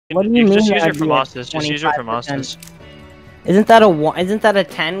What do you mean? Just use it from Ostis. Just use it from Ostis. Isn't that a 1? Isn't that a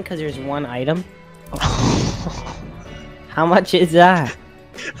 10? Because there's one item. How much is that?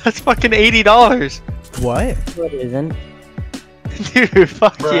 That's fucking $80. What? What isn't? Dude,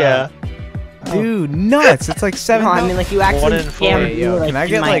 fuck yeah. Dude, nuts! It's like 7. No, I mean like you actually scammed me. Yo, can I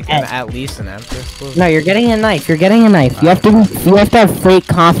get like head. at least an Empress? Please? No, you're getting a knife. You're getting a knife. You have to have fake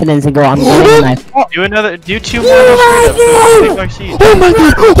confidence and go. I'm getting a knife. Do 2 more of those straight up. Oh my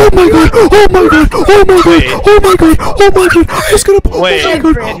god! Oh my god! Oh my god! Oh my god! Oh my god! Oh my god! I just got Wait,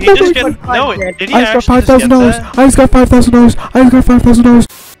 did he just get? No, did he I just got actually just get $5,000. that? I just got $5,000. I just got $5,000.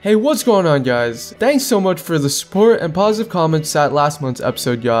 Hey, what's going on, guys? Thanks so much for the support and positive comments at last month's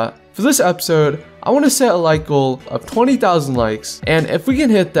episode, y'all. For this episode, I want to set a like goal of 20,000 likes, and if we can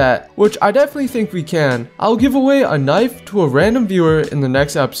hit that, which I definitely think we can, I'll give away a knife to a random viewer in the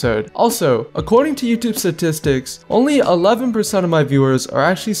next episode. Also, according to YouTube statistics, only 11% of my viewers are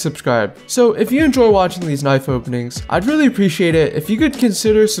actually subscribed. So if you enjoy watching these knife openings, I'd really appreciate it if you could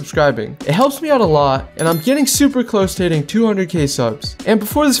consider subscribing. It helps me out a lot, and I'm getting super close to hitting 200k subs. And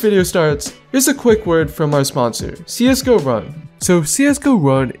before this video starts, here's a quick word from our sponsor, CSGO Run. So CSGO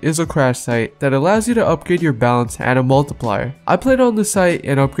Run is a crash site that allows you to upgrade your balance at a multiplier. I played on the site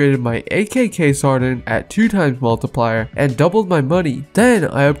and upgraded my AKK Sarden at 2x multiplier and doubled my money. Then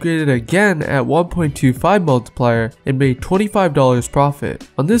I upgraded again at 1.25 multiplier and made $25 profit.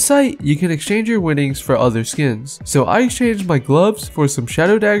 On this site, you can exchange your winnings for other skins. So I exchanged my gloves for some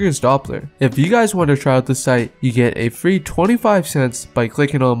Shadow Dagger's Doppler. If you guys want to try out the site, you get a free 25 cents by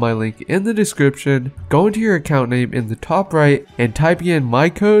clicking on my link in the description, go into your account name in the top right, and typing in my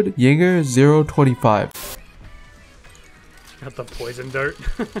code Yinger025. Got the poison dart.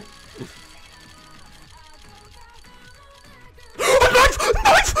 Knife!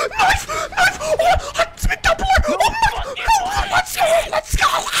 Knife! Knife! Knife! Oh, ultimate doubler! Oh my god! Let's go! Let's go!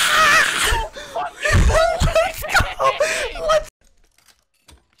 Let's go!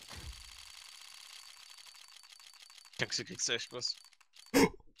 Let's Kriegst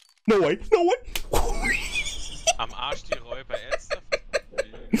No way! No way! Am Arsch die Räuber ernsthaft?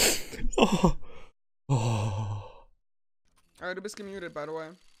 Oh. Oh. Alright, du bist gemutet, by the way.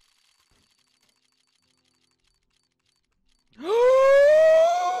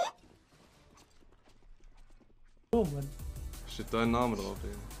 Oh man. Steht dein Name drauf,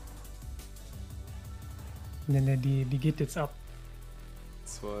 Digga. Ne, die geht jetzt ab.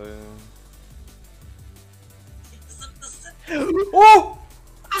 2. Oh!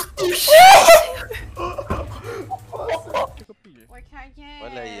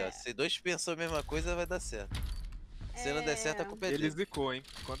 Olha aí, ó. Se dois pensam a mesma coisa, vai dar certo. Se não der certo, a culpa é dele. Ele zicou, hein?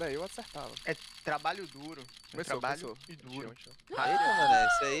 Quando é eu acertava. É trabalho duro. Começou, Trabalho começou. e duro. Eita, mano, é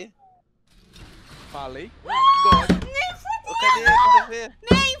isso aí? Falei? Ô, cadê ver?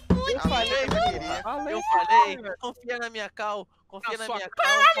 Nem Eu falei, porra. Eu falei. Confia na minha cal. Confia na minha cal.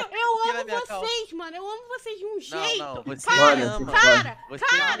 Eu amo vocês, mano. Eu amo vocês de um jeito. Não, você Cara, me ama. cara, Você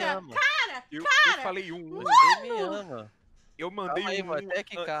me ama. Eu falei um. Você me ama. Eu mandei Calma aí, vou até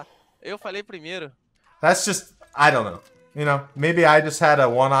quicar. Eu falei primeiro. That's just, I don't know. You know, maybe I just had a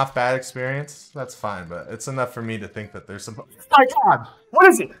one-off bad experience. That's fine, but it's enough for me to think that there's some... Oh my god! What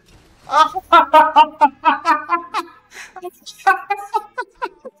is it?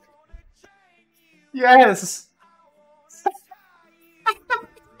 Yes!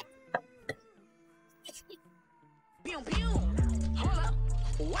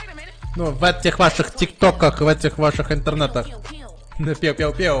 Ну, в этих ваших тиктоках, в этих ваших интернетах. На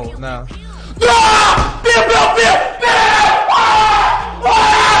пиу-пиу-пиу, на...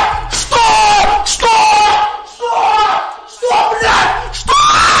 Что? Что? Что? Что, блядь? Что?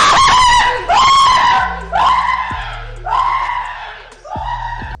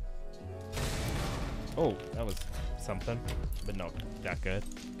 Oh, that was something, but not that good.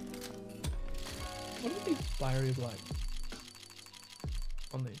 What are these fiery like?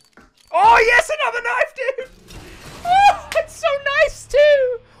 On the. Oh, yes, another knife, dude! Oh, it's so nice,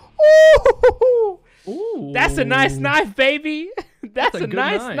 too! Oh! Ooh. That's a nice knife, baby. That's a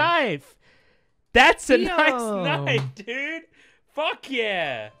nice knife. That's a nice knife, dude. Fuck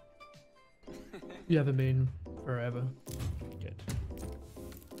yeah. You haven't been forever. Good.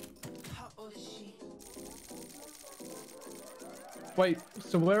 Wait,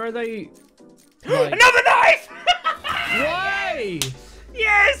 so where are they? Like... Another knife! Why?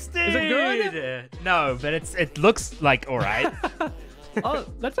 Yes, dude. Is it good? No, but it looks like all right. Oh,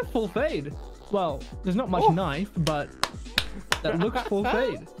 that's a full fade. Well, there's not much knife, but that looks full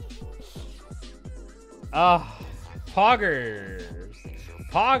fade. Oh, poggers.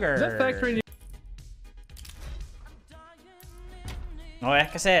 Poggers. Is that factory? No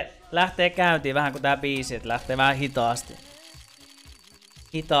ehkä se lähtee käyntiin vähän kuin tää biisi, että lähtee vähän hitaasti.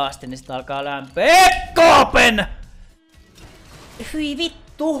 Hitaasti, niin sit alkaa lämpöä. Ekkopen! Hyi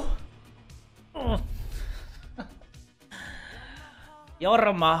vittu!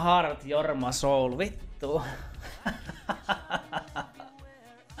 Jorma heart, Jorma soul, vittu.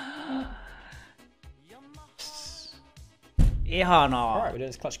 Ihanaa. Alright, we're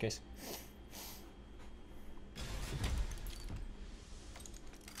doing this clutch case.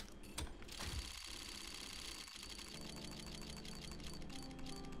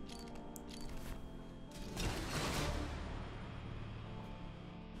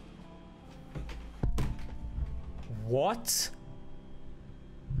 What?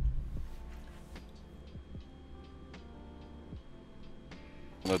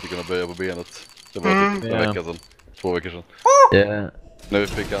 Jag hade kunnat böja på benet. Det var typ en vecka sedan. 2 veckor sedan. Yeah. Nu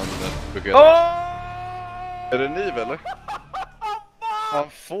fick han besked. Är det kniv eller?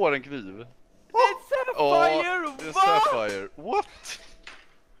 Han får en kniv. It's Sapphire! Det är Sapphire. What?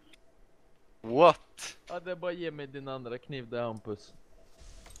 What? Ja, det är bara ge mig din andra kniv där, Hampus.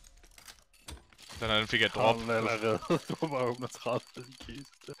 Den här fick jag drop. Det var öppna tratten,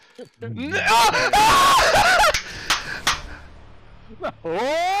 kist. Nej!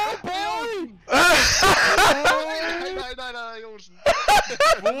 Åh, boy! Nej, Olsen.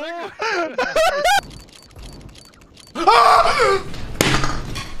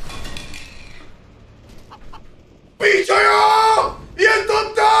 Bichoyo!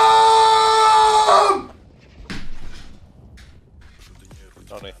 Jentotam!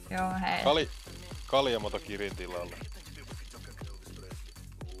 Noniin. Joo, hei. Kaljamato Kirin tilalle.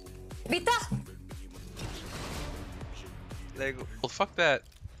 Mitä? Well, fuck that.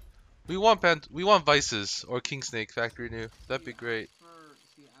 We want Vices or King Snake Factory New. That'd be great.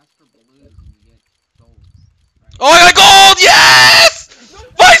 Oh, I got gold! Yes!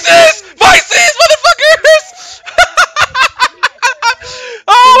 Vices! Vices, motherfuckers!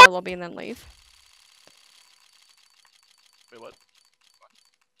 Oh! Lobby and then leave. Wait, what?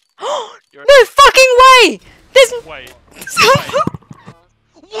 No fucking way! There's Wait.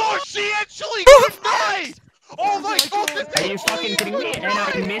 Whoa, she actually denied! Oh my god! Are you fucking kidding me? And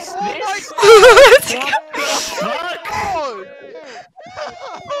I missed this? Fuck!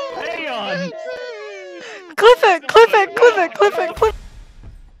 Hang on! Clip it! Clip it! Clip it! Clip it! Clip.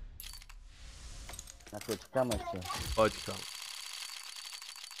 Chodź tam.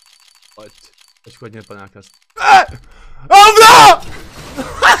 Chodź. Chodź ładnie po nakaz.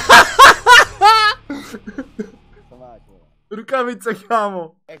 Rukavice,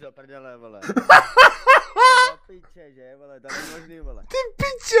 kámo. Ty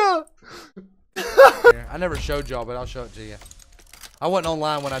pičo! I never showed y'all, but I'll show it to you. I wasn't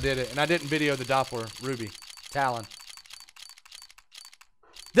online when I did it, and I didn't video the Doppler Ruby Talon.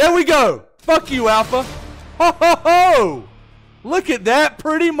 There we go! Fuck you, Alpha! Ho ho ho! Look at that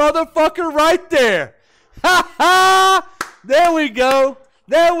pretty motherfucker right there! Ha ha! There we go!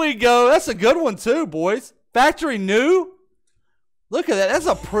 There we go! That's a good one too, boys. Factory new? Look at that, that's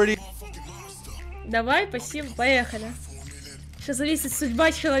a pretty... Давай, спасибо, поехали. Что зависит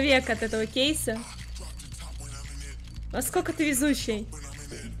судьба человека от этого кейса. Насколько ты везучий.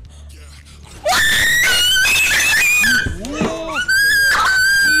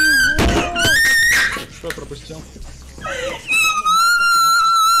 Что пропустил?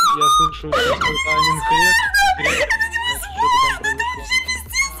 Я слышу, что тайминг крек. Что-то там произошло.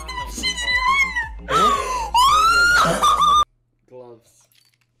 Gloves.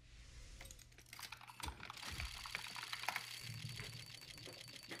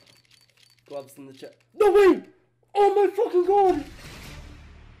 Gloves in the chat. No way! Oh my fucking god!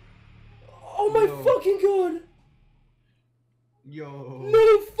 Oh my fucking god! Yo.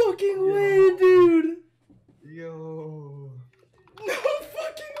 No fucking way, dude! Yo. No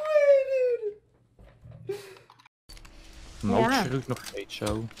fucking way, dude! Motion doet nog steeds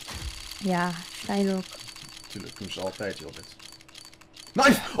zo. Ja, fijn ook. Tuurlijk doen ze altijd, joh.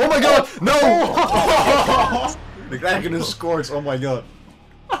 Nice! Oh my god! No! The Kraken scores, oh my god.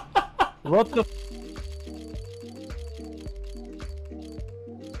 What the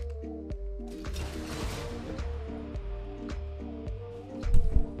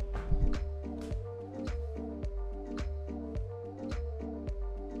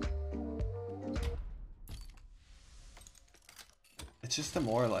It's just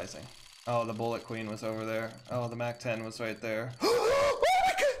demoralizing. Oh, the Bullet Queen was over there. Oh, the Mac 10 was right there. Oh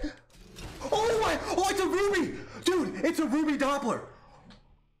my god! Oh my! Oh, it's a ruby! Dude, it's a ruby Doppler!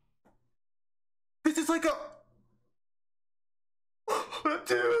 This is like a...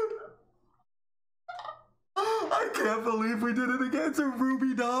 Dude! I can't can't believe we did it against a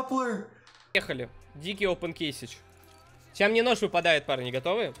Ruby Doppler. Поехали. Дикий open кейсич. Сейчас мне нож выпадает, парни,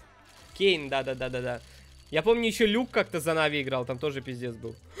 готовы? Кейн, да. Я помню, еще Люк как-то за Нави играл, там тоже пиздец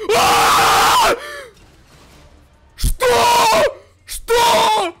был. Что?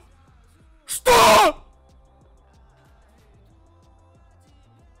 Что? Что?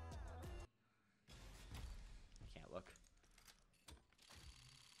 Can't look.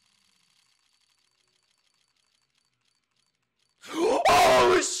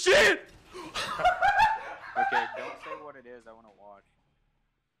 Oh shit! Okay, don't say what it is. I want to watch.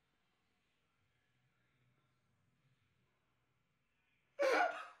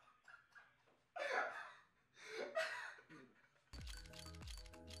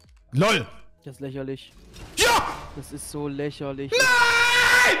 LOL! Das ist lächerlich. Ja! Das ist so lächerlich.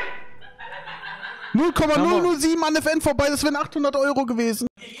 Nein! 0,007 an FN vorbei, das wären 800 € gewesen.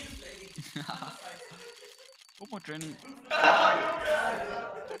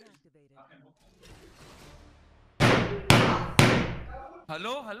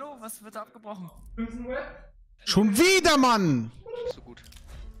 Hallo, hallo, was wird abgebrochen? Schon wieder, Mann! Nicht so gut.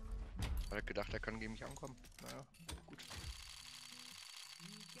 Er hat gedacht, er kann gegen mich ankommen. Naja, gut.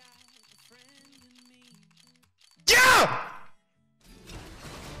 Ja!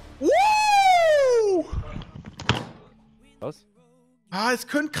 Woo! Was? Ah, es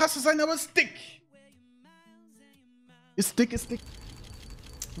könnte krasser sein, aber es ist dick. Ist dick, ist dick.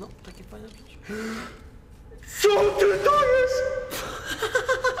 No, takie fajne pić. Co ty to jest?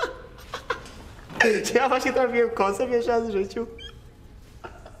 Czy ja właśnie trafiłem kosem jeszcze raz w życiu?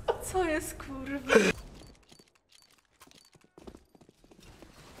 Co jest, kurwa?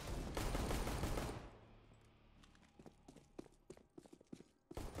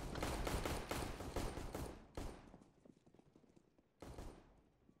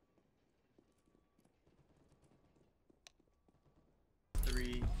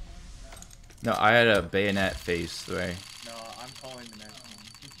 No, I had a bayonet phase 3. No, I'm calling the next one.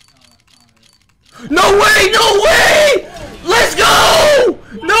 No way! No way! Let's go!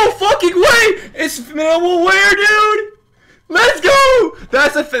 No fucking way! It's minimal wear, dude! Let's go!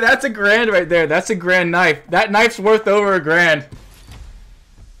 That's a grand right there. That's a grand knife. That knife's worth over a grand.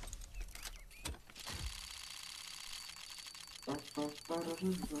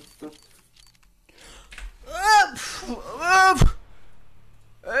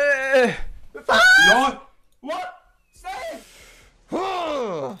 Lord! What? Stay!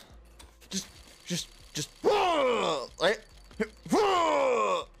 Just. Right?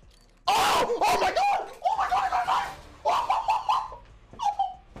 Oh! Oh my god! Oh my god! I got knife!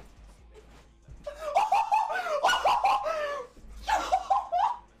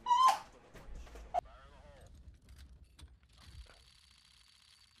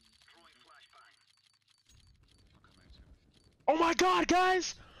 Oh my god,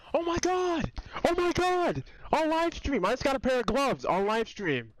 guys! Oh my god! Oh my god! On live stream, I just got a pair of gloves on live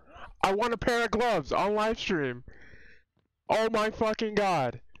stream. I want a pair of gloves on live stream. Oh my fucking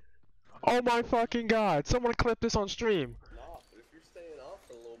god! Oh my fucking god! Someone clip this on stream. No, if you're staying off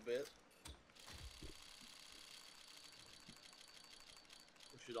for a little bit,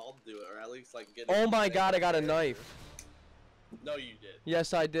 we should all do it, or at least like get. Oh my god, I got a knife. No, you did.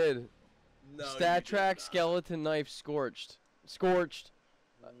 Yes, I did. No, Stat track, skeleton knife, scorched. Scorched.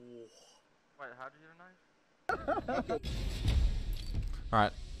 Wait, how did you knife?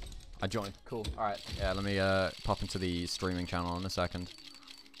 Alright, I joined. Cool. Alright, yeah, let me pop into the streaming channel in a second.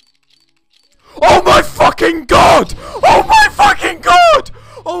 Oh my fucking god! Oh my fucking god!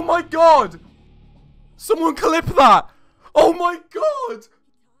 Oh my god! Someone clip that! Oh my god!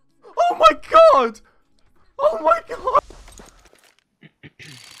 Oh my god! Oh my god!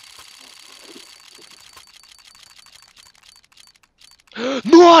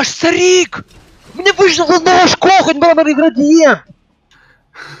 Нож, старик! Мне вышел нож, кохонь, был ингредиент!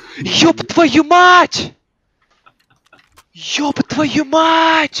 Ёб твою мать! Ёб твою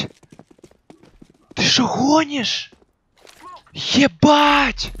мать! Ты шо гонишь?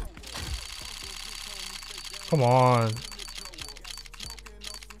 Ебать! Come on.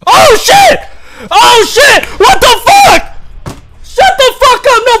 Oh shit! Oh shit! What the fuck? Shut the fuck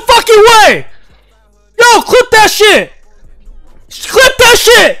up! No fucking way! Yo, clip that shit! Clip that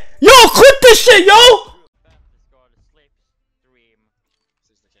shit! Yo, clip this shit, yo!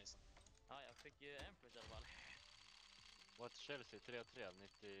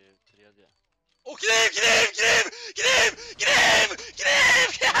 Åh,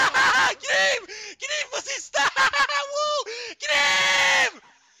 kniv på sista! Wow! Kniv!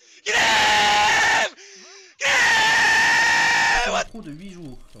 Trop de 8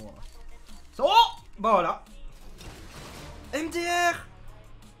 jours. Ça va, bah voilà.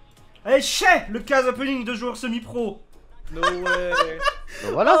 Eh, chais, le cas happening de joueur semi-pro. No way.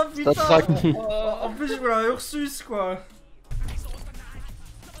 Voilà, oh, putain. Ça En plus, je vois un Ursus, quoi.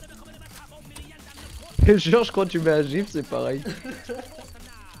 Genre, je crois que tu mets un gif, c'est pareil.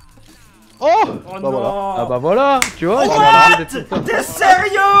 Oh, oh bah voilà. Ah bah voilà, tu vois. What? T'es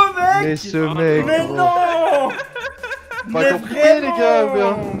sérieux, mec? Mais ce mec. Mais non. Pas compris, les gars,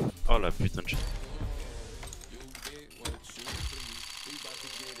 bien. Oh la putain de chat.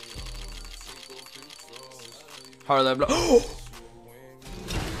 Hard level. Oh!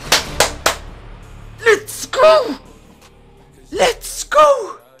 Let's go! Let's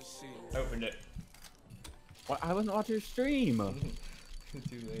go! Opened it. What? I wasn't watching your stream.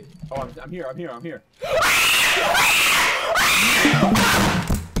 Too late. Oh, I'm here.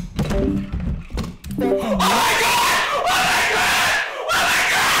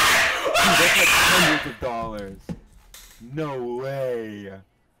 That's like hundreds of dollars. No way.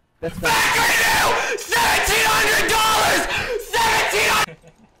 That's not right now! $1,700! $1,700!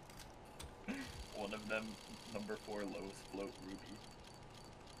 One of them, number 4 lowest float ruby.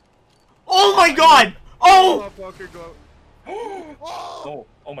 Oh my god! Oh!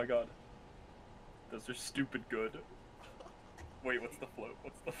 Oh my god. Those are stupid good. Wait, what's the float?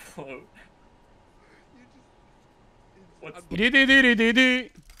 What's the float?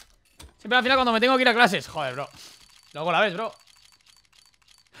 Siempre al final cuando me tengo que ir a clases. Joder, bro. Luego la ves, bro.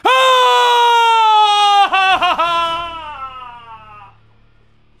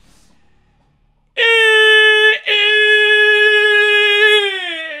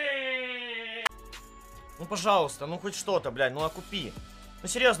 Ну пожалуйста, ну хоть что-то, блядь, ну окупи. Ну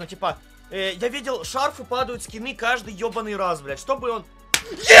серьезно, типа, я видел, шарфы падают скины каждый ебаный раз, блядь, чтобы он...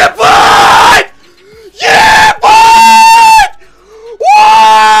 Ебать! Ебать!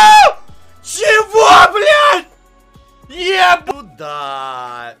 Чего, блядь? Ебу,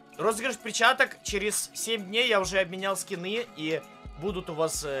 да. Розыгрыш перчаток, через 7 дней я уже обменял скины, и будут у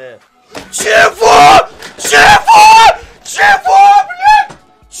вас... Чего? Чего? Чего, блядь?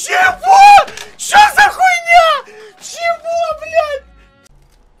 Чего? Что за хуйня? Чего, блядь?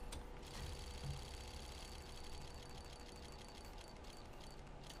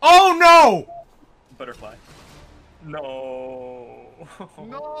 Oh no! Butterfly. No.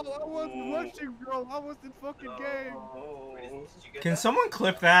 No, I wasn't rushing, bro. I was in fucking game. Can someone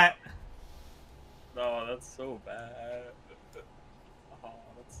clip that? No, that's so bad. Oh,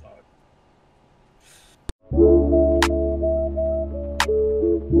 that sucks.